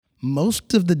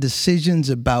Most of the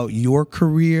decisions about your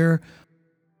career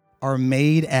are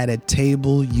made at a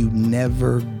table you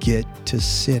never get to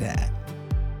sit at.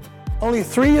 Only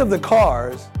 3 of the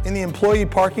cars in the employee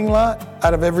parking lot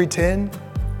out of every 10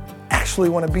 actually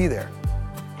want to be there.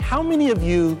 How many of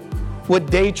you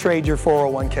would day trade your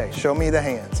 401k? Show me the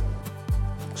hands.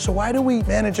 So why do we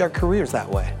manage our careers that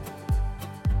way?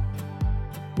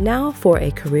 Now for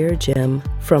a career gem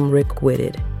from Rick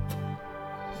Whitted.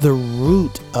 The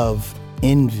root of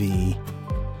envy,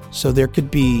 so there could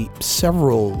be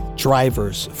several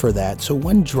drivers for that. So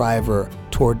one driver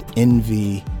toward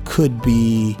envy could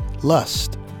be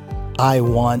lust. I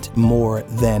want more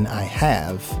than I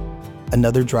have.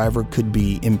 Another driver could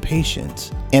be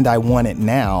impatience, and I want it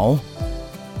now.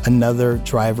 Another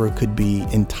driver could be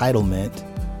entitlement.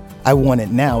 I want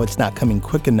it now, it's not coming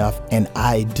quick enough, and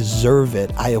I deserve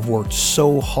it. I have worked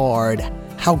so hard.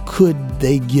 How could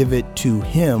they give it to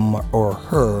him or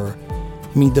her?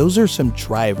 I mean, those are some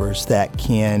drivers that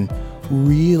can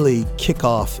really kick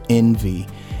off envy.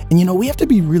 And we have to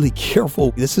be really careful.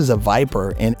 This is a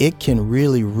viper, and it can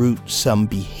really root some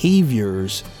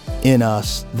behaviors in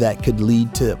us that could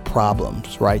lead to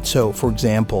problems, right? So, for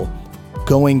example,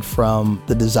 going from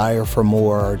the desire for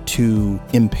more to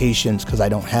impatience because I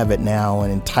don't have it now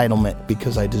and entitlement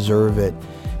because I deserve it.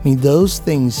 I mean, those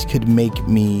things could make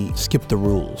me skip the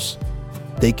rules.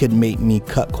 They could make me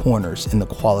cut corners in the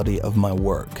quality of my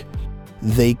work.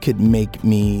 They could make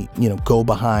me, go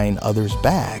behind others'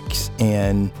 backs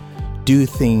and do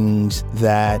things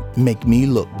that make me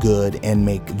look good and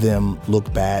make them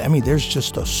look bad. I mean, there's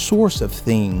just a source of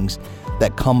things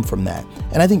that come from that.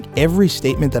 And I think every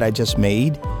statement that I just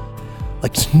made,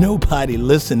 nobody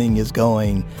listening is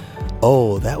going,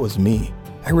 oh, that was me.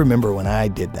 I remember when I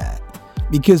did that.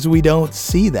 Because we don't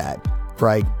see that,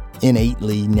 right,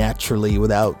 innately, naturally,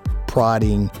 without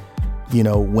prodding,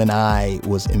 when I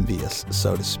was envious,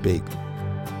 so to speak.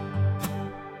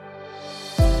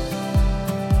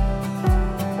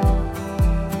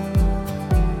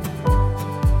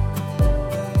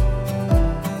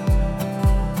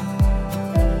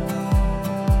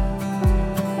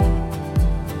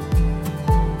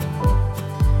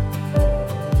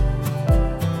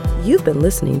 You've been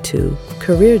listening to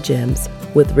Career Gems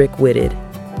with Rick Whitted.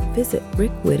 Visit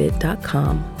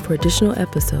rickwhitted.com for additional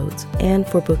episodes and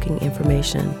for booking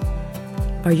information.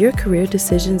 Are your career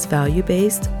decisions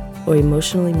value-based or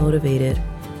emotionally motivated?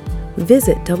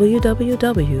 Visit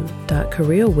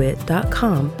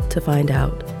www.careerwit.com to find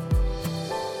out.